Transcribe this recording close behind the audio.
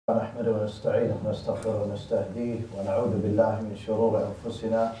نحمده ونستعينه ونستغفره ونستهديه ونعوذ بالله من شرور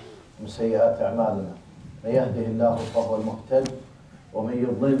أنفسنا ومن سيئات أعمالنا. من يهده الله فهو المهتد ومن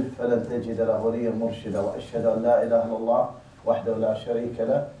يضلل فلن تجد له وليا مرشدا. وأشهد أن لا إله إلا الله وحده لا شريك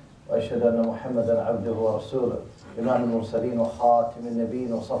له وأشهد أن محمدا عبده ورسوله إمام المرسلين وخاتم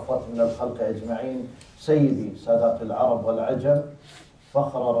النبيين وصفوة من الخلق أجمعين سيدي سادات العرب والعجم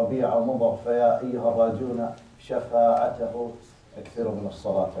فخر ربيع ومضر. فيا أيها الراجون شفاعته أكثروا من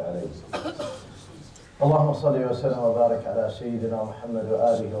الصلاة عليه. اللهم صل وسلم وبارك على سيدنا محمد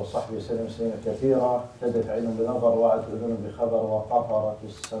وآله وصحبه وسلم تسليما كثيرا. ابتدت عين بنظر وعت أذن بخبر وقطرت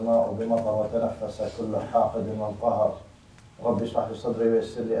السماء بمطر وتنفس كل حاقد وانقهر. رب اشرح لي صدري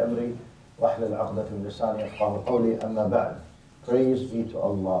ويسر لي أمري واحلل عقدة من لساني يفقهوا قولي. أما بعد. Praise be to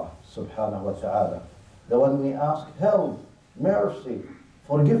Allah subhanahu wa ta'ala. The one we ask help, mercy,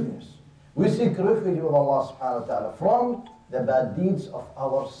 forgiveness. We seek refuge with Allah subhanahu wa ta'ala from the bad deeds of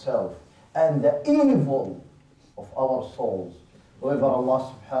ourselves and the evil of our souls. Whoever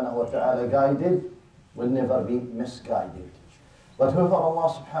Allah subhanahu wa ta'ala guided will never be misguided. But whoever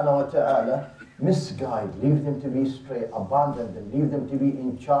Allah subhanahu wa ta'ala misguide, leave them to be stray, abandon them, leave them to be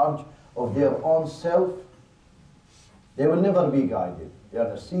in charge of their own self, they will never be guided. They are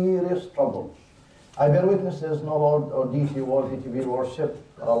in a serious trouble. I bear witness there is no Lord or deity worthy to be worshipped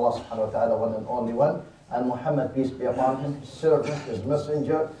but Allah subhanahu wa ta'ala, one and only one, and Muhammad, peace be upon him, his servant, his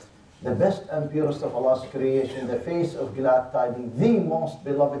messenger, the best and purest of Allah's creation, the face of glad tidings, the most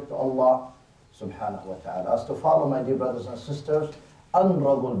beloved to Allah subhanahu wa ta'ala. As to follow, my dear brothers and sisters,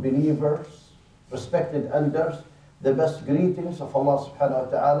 honorable believers, respected elders, the best greetings of Allah subhanahu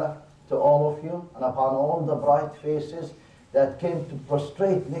wa ta'ala to all of you and upon all the bright faces that came to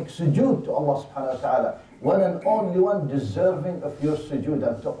prostrate, make sujood to Allah subhanahu wa ta'ala, one and only one deserving of your sujood,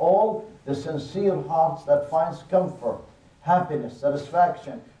 and to all the sincere hearts that finds comfort, happiness,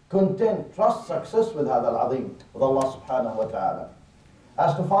 satisfaction, content, trust, success with Hadha al-Azim, with Allah subhanahu wa ta'ala.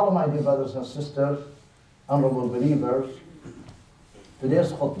 As to follow, my dear brothers and sisters, honorable believers,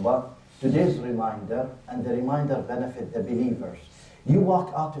 today's khutbah, today's reminder, and the reminder benefit the believers. You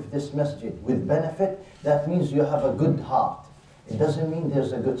walk out of this masjid with benefit, that means you have a good heart. It doesn't mean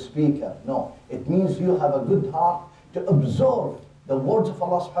there's a good speaker. No, it means you have a good heart to absorb the words of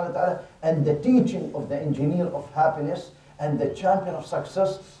Allah subhanahu wa ta'ala and the teaching of the engineer of happiness and the champion of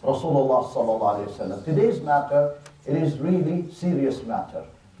success, Rasulullah sallallahu alayhi wa sallam. Today's matter, it is really serious matter,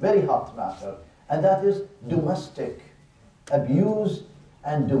 very hot matter, and that is domestic abuse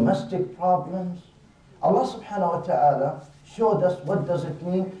and domestic problems. Allah subhanahu wa ta'ala showed us what does it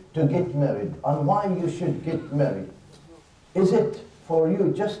mean to get married and why you should get married. Is it for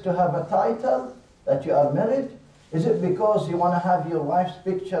you just to have a title that you are married? Is it because you want to have your wife's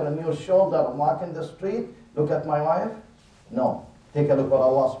picture on your shoulder and walk in the street? Look at my wife? No. Take a look what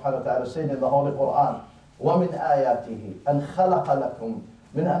Allah subhanahu wa ta'ala said in the Holy Quran. وَمِنْ آيَاتِهِ أَنْ خَلَقَ لَكُمْ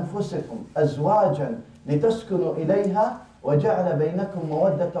مِنْ أَنفُسِكُمْ أَزْوَاجًا لِتَسْكُنُوا إِلَيْهَا وَجَعَلَ بَيْنَكُمْ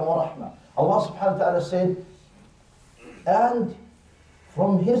مَوَدَّةً وَرَحْمَةً. Allah subhanahu wa ta'ala said, and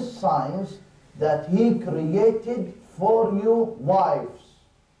from His signs that He created for you wives,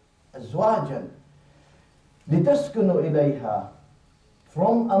 أزواجا لتسكنوا إليها,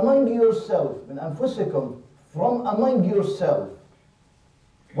 from among yourself, من أنفسكم, from among yourself.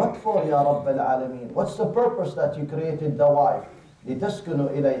 What for, Ya Rabb al-Alameen? What's the purpose that you created the wife?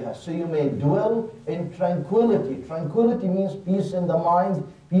 لتسكنوا إليها, so you may dwell in tranquility. Tranquility means peace in the mind,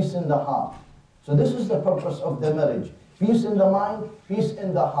 peace in the heart. So this is the purpose of the marriage. Peace in the mind, peace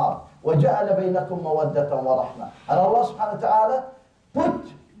in the heart. وَجَعَلَ بَيْنَكُمْ مَوَدَّةً وَرَحْمَةً. And Allah subhanahu wa ta'ala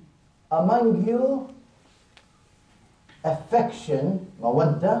put among you affection,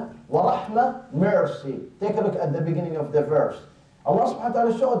 mawadda, wa rahmah, mercy. Take a look at the beginning of the verse. Allah subhanahu wa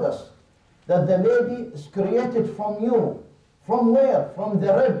ta'ala showed us that the lady is created from you. From where? From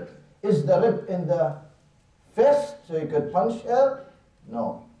the rib. Is the rib in the fist so you could punch her?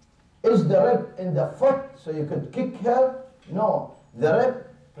 No. Is the rib in the foot so you could kick her? No. The rib,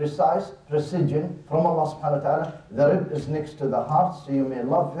 precise, precision from Allah subhanahu wa ta'ala. The rib is next to the heart so you may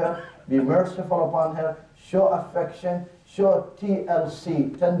love her, be merciful upon her, show affection, show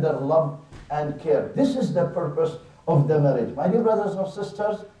TLC, tender love and care. This is the purpose of the marriage. My dear brothers and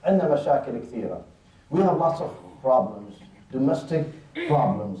sisters, عندنا مشاكل كثيرة. We have lots of problems, domestic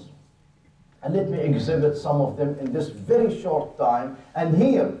problems. And let me exhibit some of them in this very short time. And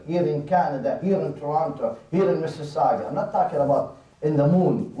here in Canada, here in Toronto, here in Mississauga, I'm not talking about in the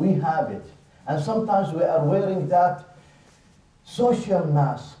moon, we have it. And sometimes we are wearing that social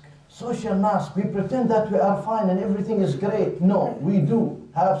mask. Social mask. We pretend that we are fine and everything is great. No, we do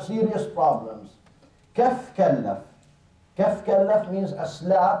have serious problems. كف كلف. Kaf kallaf means a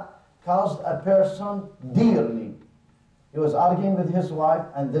slap caused a person dearly. He was arguing with his wife,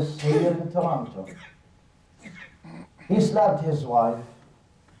 and this here in Toronto. He slapped his wife.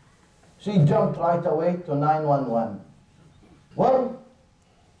 She jumped right away to 911. Well,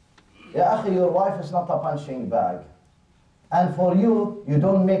 Ya akhi, your wife is not a punching bag. And for you, you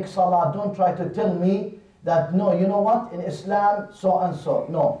don't make salah. Don't try to tell me that, no, you know what, in Islam, so and so.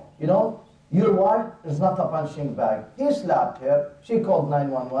 No, you know, your wife is not a punching bag. He slapped her. She called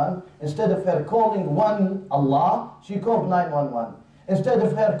 911. Instead of her calling one Allah, she called 911. Instead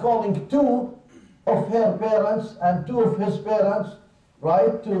of her calling two of her parents and two of his parents,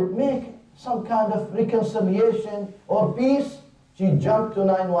 right, to make some kind of reconciliation or peace, she jumped to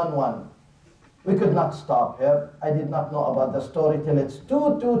 911. We could not stop her. I did not know about the story till it's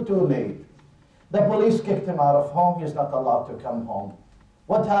too late. The police kicked him out of home. He's not allowed to come home.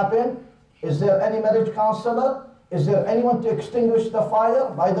 What happened? Is there any marriage counselor? Is there anyone to extinguish the fire?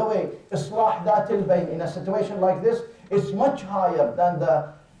 By the way, Islah Dhatil Bayn, in a situation like this, is much higher than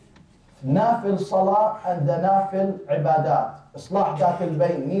the Nafil Salah and the Nafil Ibadat. Islah Dhatil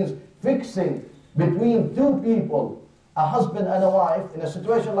Bayn means fixing between two people, a husband and a wife. In a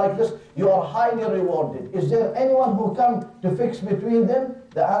situation like this, you are highly rewarded. Is there anyone who come to fix between them?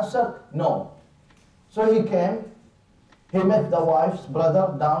 The answer, no. So he came. He met the wife's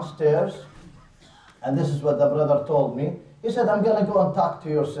brother downstairs. And this is what the brother told me. He said, I'm going to go and talk to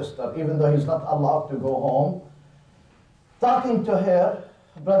your sister, even though he's not allowed to go home. Talking to her,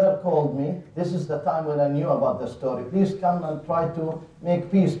 brother called me. This is the time when I knew about the story. Please come and try to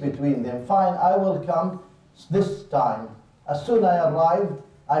make peace between them. Fine, I will come this time. As soon as I arrived,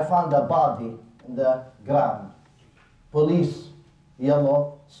 I found a body in the ground. Police,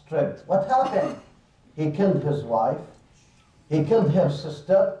 yellow strip. What happened? He killed his wife. He killed her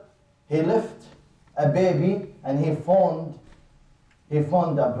sister. He left a baby, and he phoned a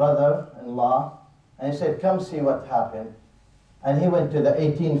brother-in-law, and he said, come see what happened. And he went to the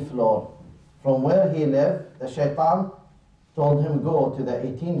 18th floor. From where he lived, the shaitan told him, go to the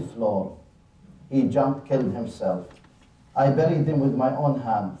 18th floor. He jumped, killed himself. I buried them with my own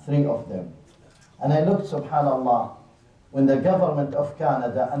hand, 3 of them. And I looked, subhanallah, when the government of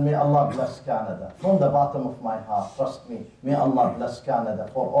Canada, and may Allah bless Canada, from the bottom of my heart, trust me, may Allah bless Canada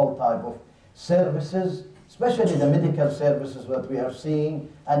for all type of services, especially the medical services that we are seeing,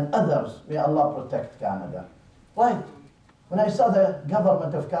 and others. May Allah protect Canada. Right. When I saw the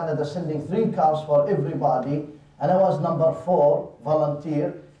government of Canada sending 3 cars for everybody, and I was number 4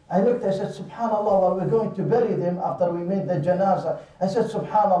 volunteer, I looked, I said, subhanallah, while we're going to bury them after we made the janazah, I said,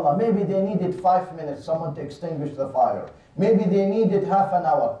 subhanallah, maybe they needed 5 minutes, someone to extinguish the fire. Maybe they needed half an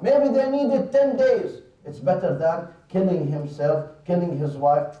hour. Maybe they needed 10 days. It's better than killing himself, killing his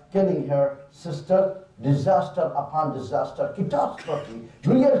wife, killing her sister. Disaster upon disaster, catastrophe,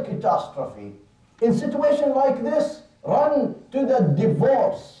 real catastrophe. In situation like this, run to the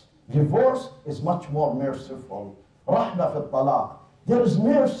divorce. Divorce is much more merciful. Rahma fi talaq. There is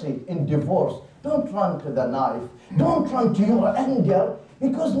mercy in divorce. Don't run to the knife. Don't run to your anger,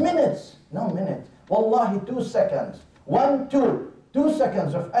 because minutes, no minute, wallahi 2 seconds, 2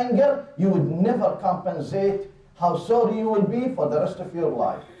 seconds of anger, you would never compensate how sorry you will be for the rest of your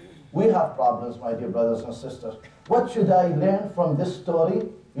life. We have problems, my dear brothers and sisters. What should I learn from this story?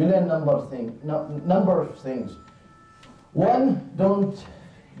 You learn number of things. One, don't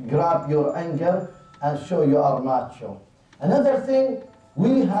grab your anger and show you are macho. Another thing,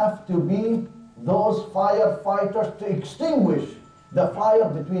 we have to be those firefighters to extinguish the fire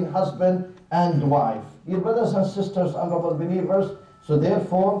between husband and wife. Dear brothers and sisters, honorable believers, so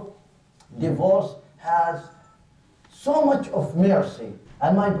therefore, divorce has so much of mercy.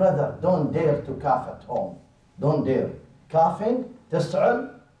 And my brother, don't dare to cough at home. Don't dare. Coughing,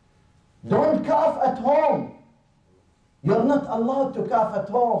 تسعل. Don't cough at home. You're not allowed to cough at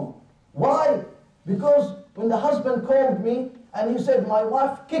home. Why? Because when the husband called me and he said, my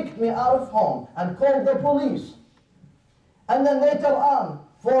wife kicked me out of home and called the police. And then later on,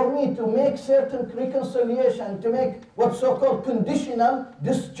 for me to make certain reconciliation, to make what's so-called conditional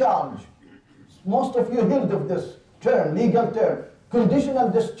discharge. Most of you heard of this term, legal term. Conditional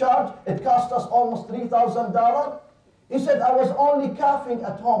discharge, it cost us almost $3,000. He said, I was only coughing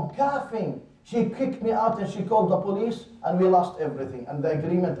at home, coughing. She kicked me out and she called the police and we lost everything, and the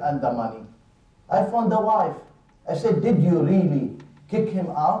agreement and the money. I phoned the wife. I said, did you really kick him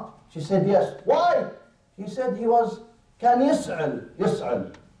out? She said, yes. Why? He said he was, كان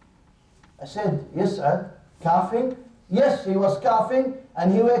يسعل. I said, يسعل, coughing? Yes, he was coughing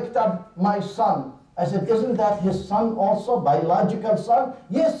and he waked up my son. I said, isn't that his son also, biological son?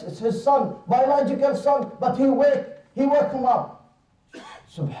 Yes, it's his son, biological son, but he he woke him up.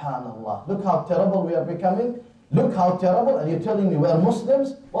 Subhanallah, look how terrible we are becoming. Look how terrible, and you're telling me we're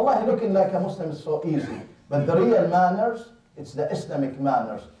Muslims? Wallahi, looking like a Muslim is so easy. But the real manners, it's the Islamic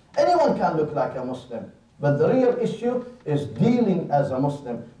manners. Anyone can look like a Muslim. But the real issue is dealing as a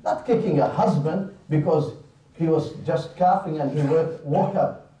Muslim. Not kicking a husband because he was just coughing and he woke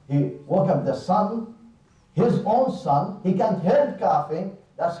up. He woke up the son, his own son. He can't help coughing.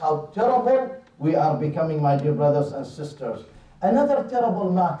 That's how terrible we are becoming, my dear brothers and sisters. Another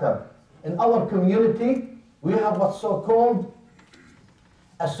terrible matter. In our community, we have what's so-called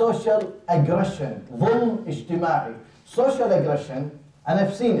a social aggression. ظلم اجتماعي. Social aggression, and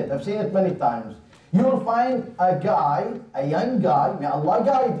I've seen it many times. You will find a guy, a young guy, may Allah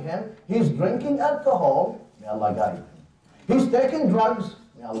guide him, he's drinking alcohol, may Allah guide him. He's taking drugs,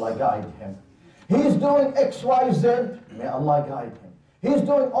 may Allah guide him. He's doing XYZ, may Allah guide him. He's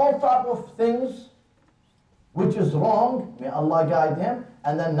doing all type of things which is wrong, may Allah guide him.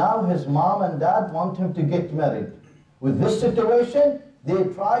 And then now his mom and dad want him to get married. With this situation, they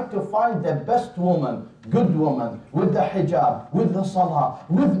try to find the best woman, good woman, with the hijab, with the salah,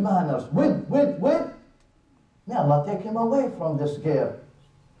 with manners, with. May Allah take him away from this girl.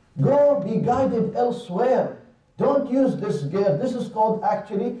 Go be guided elsewhere. Don't use this girl. This is called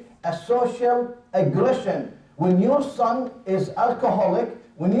actually a social aggression. When your son is alcoholic,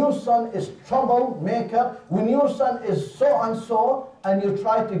 when your son is troublemaker, when your son is so and so, and you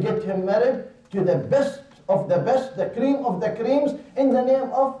try to get him married to the best of the best, the cream of the creams, in the name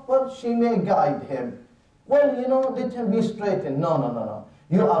of, well, she may guide him. Well, let him be straightened. No.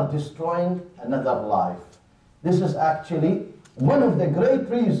 You are destroying another life. This is actually one of the great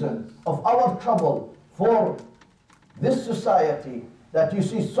reasons of our trouble for this society, that you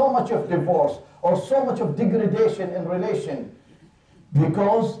see so much of divorce or so much of degradation in relation,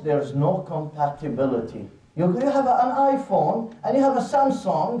 because there's no compatibility. You have an iPhone and you have a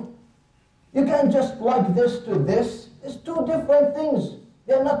Samsung. You can't just plug this to this. It's two different things.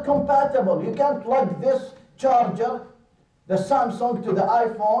 They're not compatible. You can't plug this charger, the Samsung, to the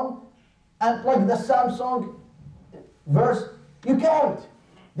iPhone and plug the Samsung verse. You can't.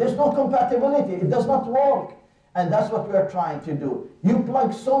 There's no compatibility. It does not work. And that's what we're trying to do. You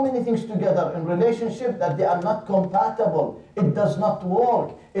plug so many things together in relationship that they are not compatible. It does not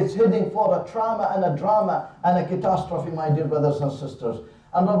work. It's heading for a trauma and a drama and a catastrophe, my dear brothers and sisters.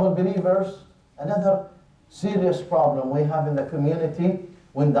 Honorable believers, another serious problem we have in the community,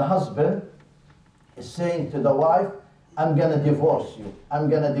 when the husband is saying to the wife, I'm going to divorce you, I'm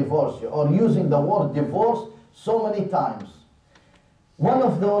going to divorce you, or using the word divorce so many times. One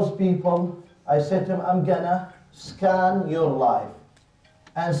of those people, I said to him, I'm going to scan your life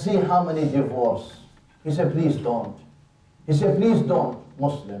and see how many divorce. He said, please don't. He said, please don't,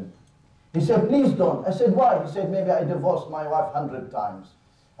 Muslim. He said, please don't. I said, why? He said, maybe I divorced my wife 100 times.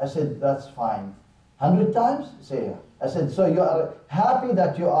 I said, that's fine. 100 times? He said, yeah. I said, so you are happy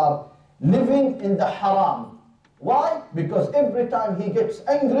that you are living in the haram. Why? Because every time he gets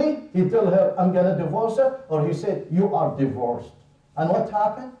angry, he tells her, I'm going to divorce her, or he said, you are divorced. And what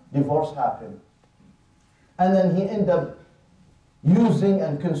happened? Divorce happened. And then he ended up using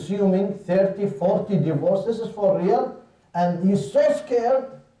and consuming 30, 40 divorces. This is for real. And he's so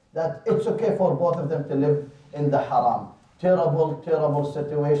scared that it's okay for both of them to live in the haram. Terrible, terrible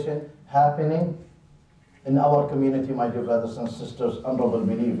situation happening in our community, my dear brothers and sisters, honorable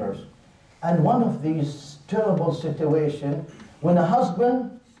believers. And one of these terrible situations, when a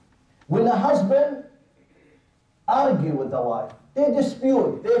husband argue with the wife, they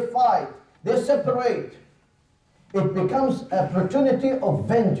dispute, they fight, they separate, it becomes an opportunity of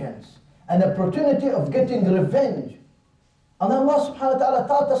vengeance, an opportunity of getting revenge. And Allah subhanahu wa ta'ala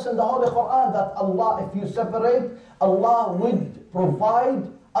taught us in the Holy Quran that Allah, if you separate, Allah would provide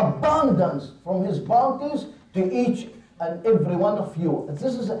abundance from His bounties to each and every one of you.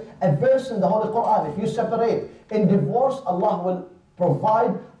 This is a verse in the Holy Quran. If you separate in divorce, Allah will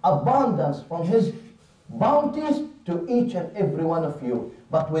provide abundance from His bounties to each and every one of you.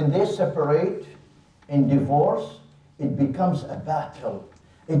 But when they separate in divorce, it becomes a battle.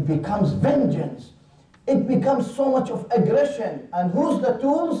 It becomes vengeance. It becomes so much of aggression. And who's the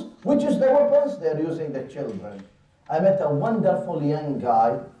tools? Which is the weapons? They're using the children. I met a wonderful young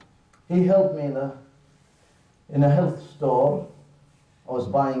guy. He helped me in a health store. I was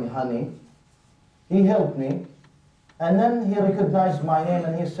buying honey. He helped me. And then he recognized my name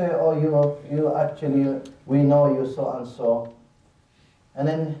and he said, oh, you actually, we know you so and so. And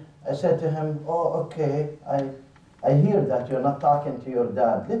then I said to him, oh, okay, I hear that you're not talking to your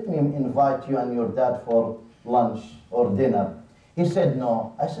dad. Let me invite you and your dad for lunch or dinner. He said,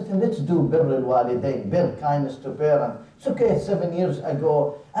 no. I said to him, let's do birr al-walidain, birr, kindness to parents. It's okay, 7 years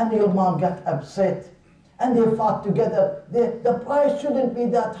ago, and your mom got upset, and they fought together. The price shouldn't be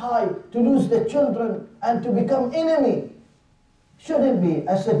that high to lose the children and to become enemy. Shouldn't be.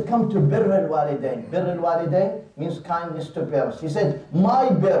 I said, come to birr al-walidain. Birr al-walidain means kindness to parents. He said, my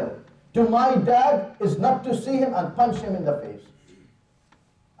birr to my dad is not to see him and punch him in the face.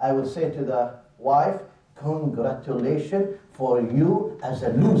 I will say to the wife, congratulations for you as a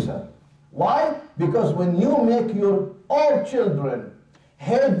loser. Why? Because when you make your all children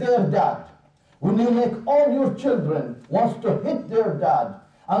hate their dad, when you make all your children wants to hit their dad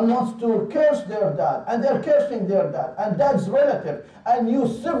and wants to curse their dad, and they're cursing their dad and dad's relative, and you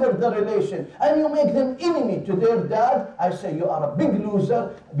sever the relation and you make them enemy to their dad, I say you are a big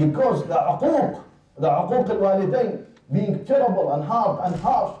loser, because the uquq al-walidain, being terrible and hard and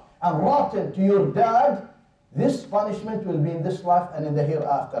harsh and rotten to your dad, this punishment will be in this life and in the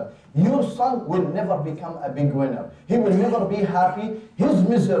hereafter. Your son will never become a big winner. He will never be happy. His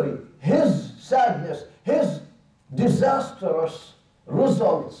misery, his sadness, his disastrous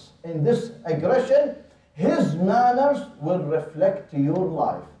results in this aggression, his manners will reflect to your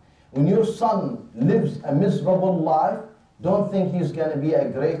life. When your son lives a miserable life, don't think he's going to be a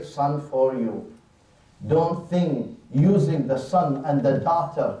great son for you. Don't think using the son and the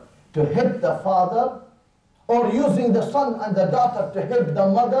daughter to hit the father, or using the son and the daughter to hit the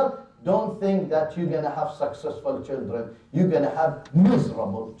mother, don't think that you're going to have successful children. You're going to have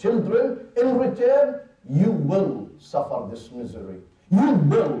miserable children. In return, you will suffer this misery. You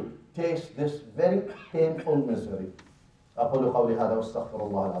will taste this very painful misery. أقول قولي هذا واستغفر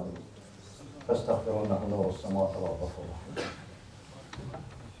الله العظيم فاستغفروا إنه نور السماوات والغفور الرحيم.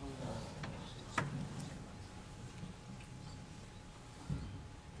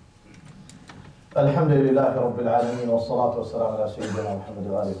 الحمد لله رب العالمين والصلاة والسلام على سيدنا محمد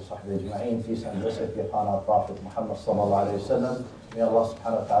وآله وصحبه أجمعين. Peace and blessing be upon our Prophet Muhammad sallallahu alayhi wa sallam. May Allah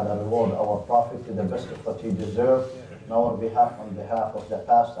subhanahu wa ta'ala reward our Prophet to the best of what he deserved. On our behalf, on behalf of the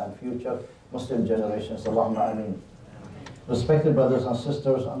past and future Muslim generations. Allahumma ameen. Respected brothers and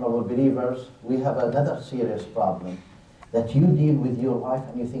sisters, honorable believers, we have another serious problem. That you deal with your wife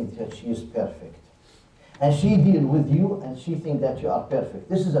and you think that she is perfect. And she deals with you and she thinks that you are perfect.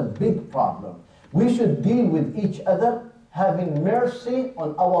 This is a big problem. We should deal with each other having mercy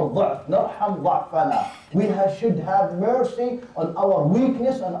on our ضعف. نرحم ضعفنا. We should have mercy on our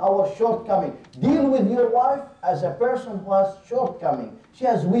weakness and our shortcoming. Deal with your wife as a person who has shortcoming. She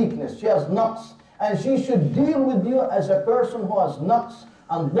has weakness, she has nuqs. And she should deal with you as a person who has nuqs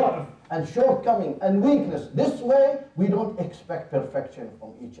and ضعف and shortcoming and weakness. This way, we don't expect perfection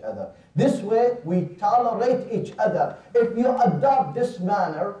from each other. This way, we tolerate each other. If you adopt this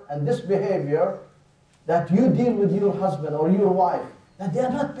manner and this behavior, that you deal with your husband or your wife, that they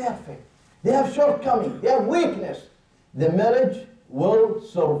are not perfect. They have shortcoming, they have weakness. The marriage will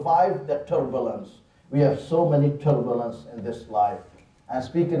survive the turbulence. We have so many turbulence in this life. And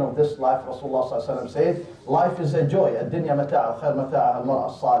speaking of this life, Rasulullah said, life is a joy. الدنيا متاع وخير متاعها المرأة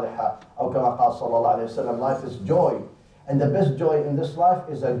الصالحة. أو كما قال صلى الله عليه وسلم, life is joy. And the best joy in this life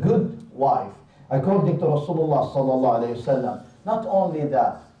is a good wife. According to Rasulullah sallallahu alayhi wasallam. Not only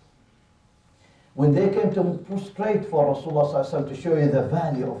that, when they came to prostrate for Rasulullah sallallahu alayhi wasallam to show you the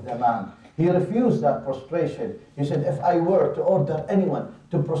value of the man, he refused that prostration. He said, if I were to order anyone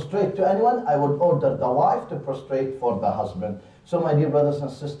to prostrate to anyone, I would order the wife to prostrate for the husband. So my dear brothers and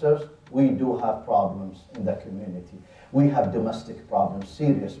sisters, we do have problems in the community. We have domestic problems,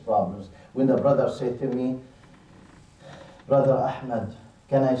 serious problems. When the brother said to me, Brother Ahmed,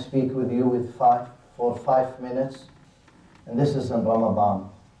 can I speak with you for 5 minutes? And this is in Ramadan.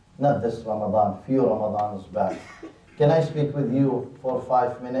 Not this Ramadan, few Ramadans back. Can I speak with you for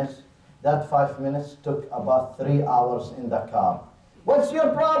 5 minutes? That 5 minutes took about 3 hours in the car. What's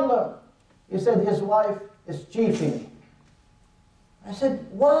your problem? He said his wife is cheating. I said,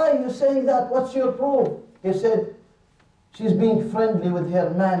 why are you saying that? What's your proof? He said, she's being friendly with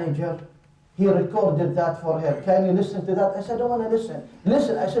her manager. He recorded that for her. Can you listen to that? I said, I don't want to listen.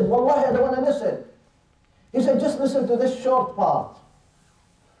 Listen. I said, Wallahi, I don't want to listen. He said, just listen to this short part.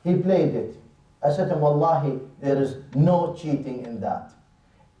 He played it. I said to him, Wallahi, there is no cheating in that.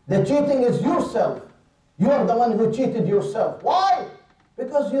 The cheating is yourself. You are the one who cheated yourself. Why?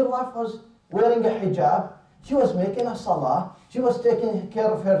 Because your wife was wearing a hijab. She was making a salah. She was taking care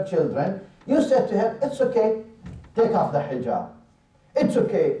of her children. You said to her, it's okay, take off the hijab. It's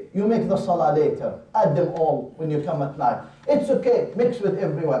okay, you make the salah later. Add them all when you come at night. It's okay, mix with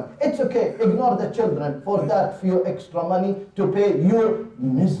everyone. It's okay, ignore the children for that few extra money to pay your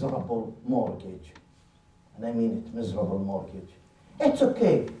miserable mortgage. And I mean it, miserable mortgage. It's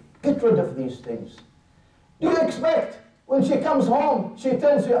okay. Get rid of these things. Do you expect when she comes home, she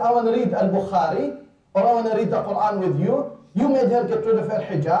tells you, I want to read Al-Bukhari, or I want to read the Quran with you? You made her get rid of her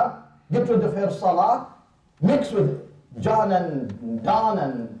hijab, get rid of her salah, mix with John and Don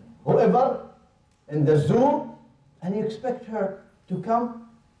and whoever in the zoo, and you expect her to come?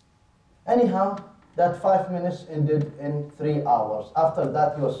 Anyhow, that 5 minutes ended in 3 hours. After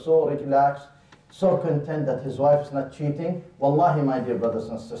that, he was so relaxed, so content that his wife is not cheating. Wallahi, my dear brothers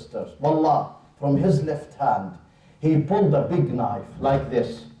and sisters, wallah, from his left hand, he pulled a big knife like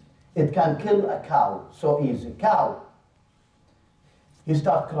this. It can kill a cow so easy. Cow. He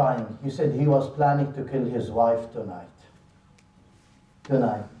started crying. He said he was planning to kill his wife tonight.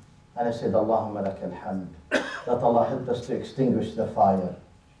 Tonight. And I said, Allahumma laka alhamd, that Allah helped us to extinguish the fire.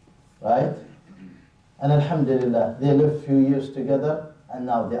 Right? And alhamdulillah, they lived few years together, and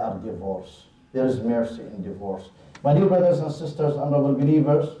now they are divorced. There is mercy in divorce. My dear brothers and sisters, honorable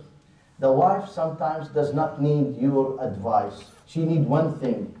believers, the wife sometimes does not need your advice. She needs one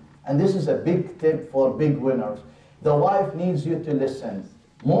thing, and this is a big tip for big winners. The wife needs you to listen.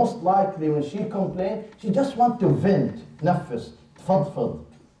 Most likely when she complains, she just wants to vent, nafis, tfadfad,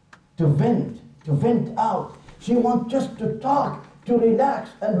 to vent out. She wants just to talk, to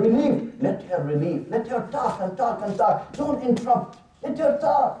relax and relieve. Let her relieve. Let her talk and talk and talk. Don't interrupt. Let her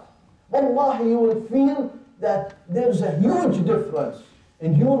talk. Wallahi, you will feel that there's a huge difference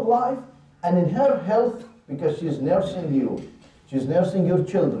in your life and in her health, because she's nursing you. She's nursing your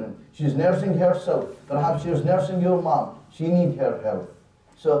children. She's nursing herself. Perhaps she's nursing your mom. She needs her health.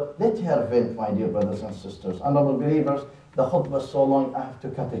 So let her vent, my dear brothers and sisters. Honorable believers, the khutbah is so long, I have to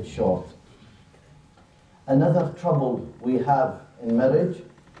cut it short. Another trouble we have in marriage,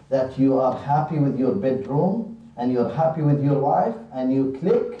 that you are happy with your bedroom and you're happy with your wife, and you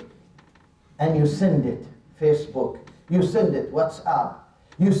click and you send it Facebook, you send it WhatsApp,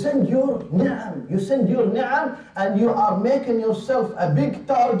 you send your ni'am, and you are making yourself a big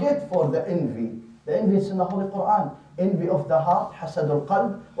target for the envy. The envy is in the Holy Quran. Envy of the heart, hasad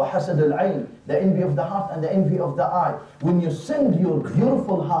al-qalb wa hasad al-ayn. The envy of the heart and the envy of the eye. When you send your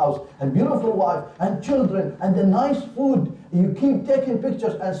beautiful house, a beautiful wife and children and the nice food, you keep taking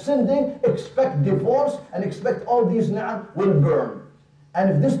pictures and sending, expect divorce and expect all these ni'am will burn. And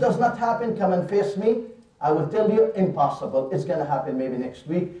if this does not happen, come and face me. I will tell you, impossible. It's going to happen maybe next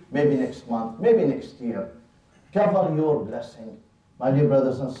week, maybe next month, maybe next year. Cover your blessing. My dear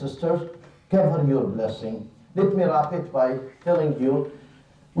brothers and sisters, cover your blessing. Let me wrap it by telling you,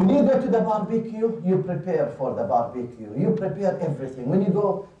 when you go to the barbecue, you prepare for the barbecue. You prepare everything. When you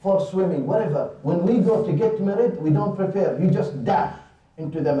go for swimming, whatever. When we go to get married, we don't prepare. You just dash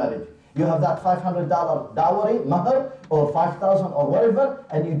into the marriage. You have that $500 dowry, mahar, or $5,000 or whatever,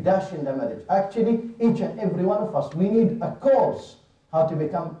 and you dash in the marriage. Actually, each and every one of us, we need a course how to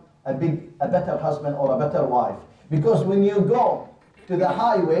become a better husband or a better wife. Because when you go to the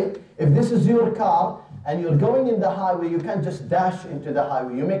highway, if this is your car, and you're going in the highway, you can't just dash into the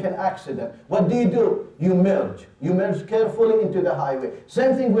highway. You make an accident. What do? You merge. You merge carefully into the highway.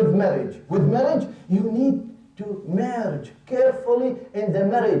 Same thing with marriage. With marriage, you need to merge carefully in the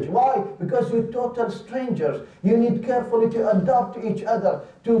marriage. Why? Because you're total strangers. You need carefully to adapt to each other,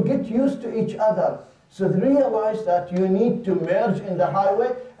 to get used to each other. So realize that you need to merge in the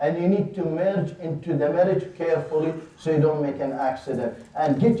highway and you need to merge into the marriage carefully so you don't make an accident.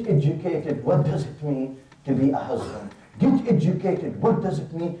 And get educated. What does it mean to be a husband? Get educated. What does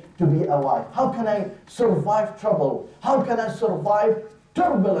it mean to be a wife? How can I survive trouble? How can I survive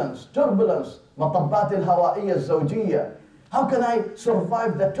turbulence? مطبات الهوائية الزوجية. How can I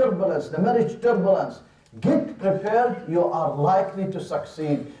survive the turbulence, the marriage turbulence? Get prepared. You are likely to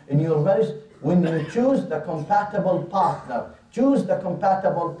succeed in your marriage. When you choose the compatible partner, choose the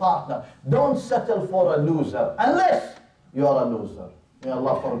compatible partner. Don't settle for a loser, unless you are a loser. May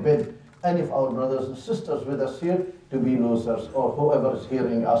Allah forbid any of our brothers and sisters with us here to be losers, or whoever is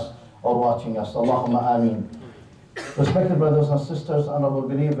hearing us or watching us. Allahumma ameen. Respected brothers and sisters, honorable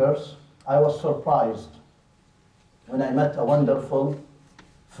believers, I was surprised when I met a wonderful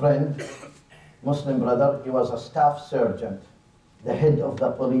friend, Muslim brother. He was a staff sergeant, the head of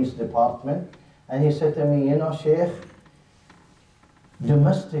the police department, and he said to me, you know, Sheikh,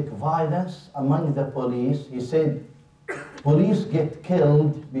 domestic violence among the police, he said, police get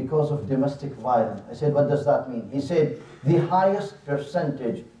killed because of domestic violence. I said, what does that mean? He said, the highest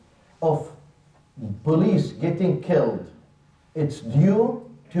percentage of police getting killed, it's due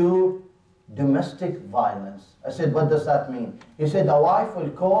to domestic violence. I said, what does that mean? He said, a wife will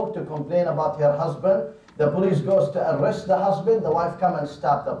call to complain about her husband. The police goes to arrest the husband. The wife come and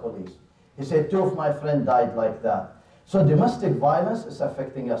stab the police. He said, two of my friends died like that. So domestic violence is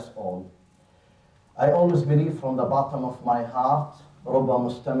affecting us all. I always believe from the bottom of my heart, رب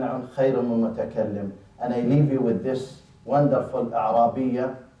مستمع خير من متكلم. And I leave you with this wonderful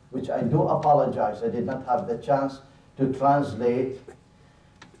Arabiya, which I do apologize. I did not have the chance to translate.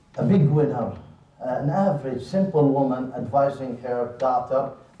 A big winner, an average simple woman advising her daughter.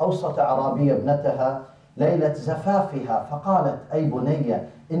 أوصت عربية ابنتها ليلة زفافها فقالت: أي بني،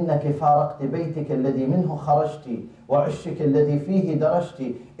 إنك فارقت بيتك الذي منه خرجت وعشك الذي فيه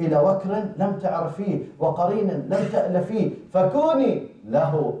درجت إلى وكر لم تعرفيه وقرين لم تألفيه، فكوني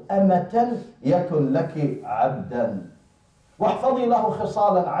له أمة يكن لك عبدا، واحفظي له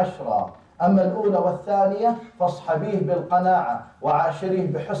خصالا 10. أما الأولى والثانية فاصحبيه بالقناعة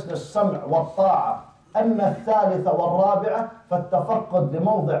وعاشريه بحسن السمع والطاعة. أما الثالثة والرابعة فالتفقد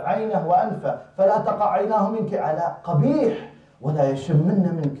لموضع عينه وأنفه، فلا تقع عيناه منك على قبيح ولا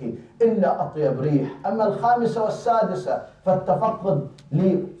يشمن منك إلا أطيب ريح. أما الخامسة والسادسة فالتفقد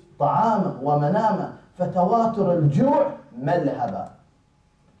لطعامه ومنامه، فتواتر الجوع ملهبة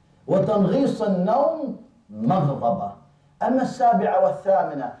وتنغيص النوم مغضبة. أما السابعة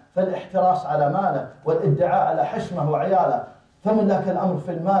والثامنة فالاحتراس على ماله والادعاء على حشمه وعياله، فمن لك الأمر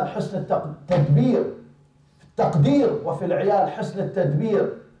في المال حسن التدبير في التقدير، وفي العيال حسن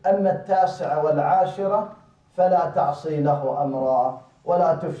التدبير. أما التاسعة والعاشرة فلا تعصي له أمرا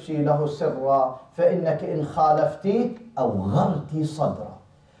ولا تفشي له سرا، فإنك إن خالفتيه أوغرتي صدره،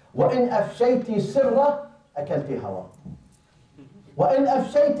 وإن أفشيتي سره أكلتي هواه، وإن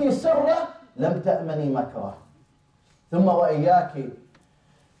أفشيتي سره لم تأمني مكره.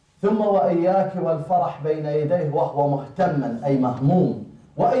 ثم وإياك والفرح بين يديه وهو مهتما أي مهموم،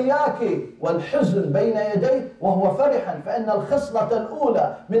 وإياك والحزن بين يديه وهو فرحا، فإن الخصلة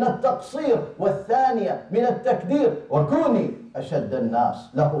الأولى من التقصير والثانية من التكدير. وكوني أشد الناس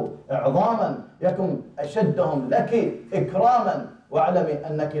له إعظاما يكن أشدهم لك إكراما، واعلمي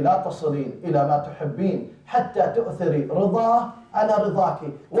أنك لا تصلين إلى ما تحبين حتى تؤثري رضاه على رضاك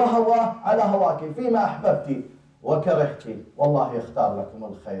وهواه على هواك فيما أحببت وكرهت، والله يختار لكم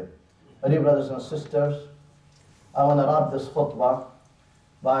الخير. Dear brothers and sisters, I want to wrap this khutbah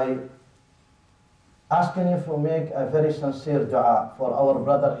by asking you to make a very sincere dua for our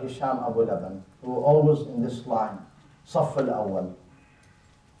brother Hisham Abu Laban, who always in this line, Saff al-Awwal,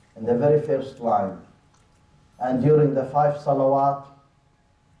 in the very first line. And during the 5 salawat,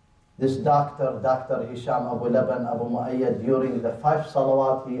 this Dr. Hisham Abu Laban Abu Muayyad, during the 5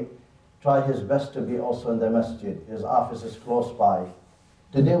 salawat, he tried his best to be also in the masjid. His office is close by.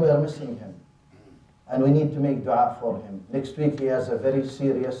 Today we are missing him, and we need to make dua for him. Next week he has a very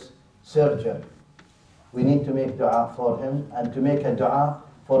serious surgery. We need to make dua for him, and to make a dua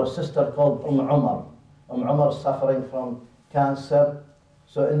for a sister called Umar. Umar is suffering from cancer.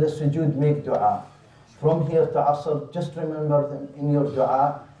 So in the sujood, make dua. From here to Asr, just remember them in your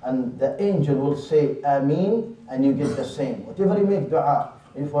dua, and the angel will say Ameen, and you get the same. Whatever you make dua,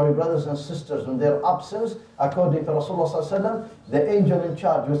 and for your brothers and sisters in their absence, according to Rasulullah sallallahu alaihi wasallam, the angel in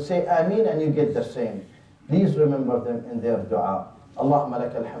charge will say Ameen, and you get the same. Please remember them in their dua. اللهم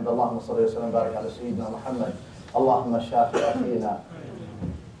لك الحمد اللهم صل وسلم وبارك على سيدنا محمد. اللهم شافي أخينا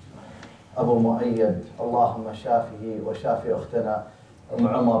أبو مؤيد، اللهم شافه وشافي أختنا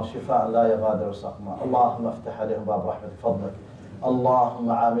عمر شفاء لا يغادر سقما. اللهم افتح عليهم باب رحمة فضلك.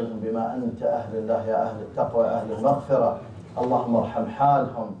 اللهم عاملهم بما أنت أهل الله، يا أهل التقوى يا أهل المغفرة. اللهم ارحم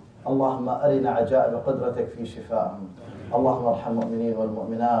حالهم. اللهم أرنا عجائب قدرتك في شفائهم. اللهم ارحم المؤمنين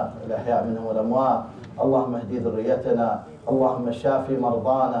والمؤمنات الأحياء منهم والأموات. اللهم اهدي ذريتنا. اللهم شافي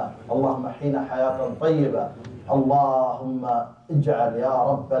مرضانا. اللهم احينا حياة طيبة. اللهم اجعل يا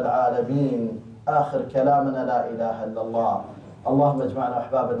رب العالمين آخر كلامنا لا إله إلا الله. اللهم اجمعنا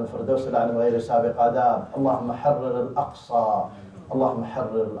أحبابنا الفردوس الأعلى غير سابق عذاب. اللهم حرر الأقصى. اللهم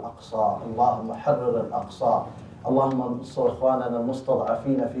حرر الأقصى. اللهم حرر الأقصى. اللهم انصر إخواننا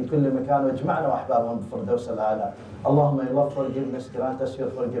المستضعفين في كل مكان واجمعنا وأحبابهم بالفردوس الأعلى. اللهم you love forgiveness, grant us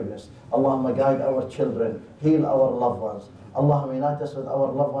your forgiveness. Allahumma guide our children, heal our loved ones. Allahumma unite us with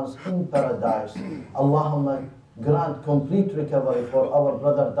our loved ones in paradise. Allahumma grant complete recovery for our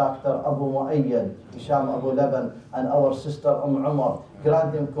brother Dr. Abu Muayyad, Hisham Abu Laban, and our sister Umar.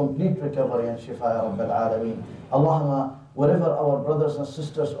 Grant them complete recovery and shifa ya Rabbil Alameen. Allahumma, wherever our brothers and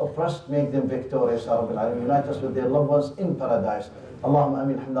sisters oppressed, make them victorious ya Rabbil Alameen. Unite us with their loved ones in paradise. Allahumma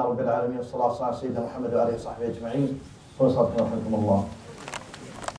ameen. Alhamdulillah Rabbil Alameen. Sallallahu alayhi wa sallam. Sayyidina Muhammad wa alihi wa sahbihi ajma'in. Wa sallallahu alayhi wa sallam.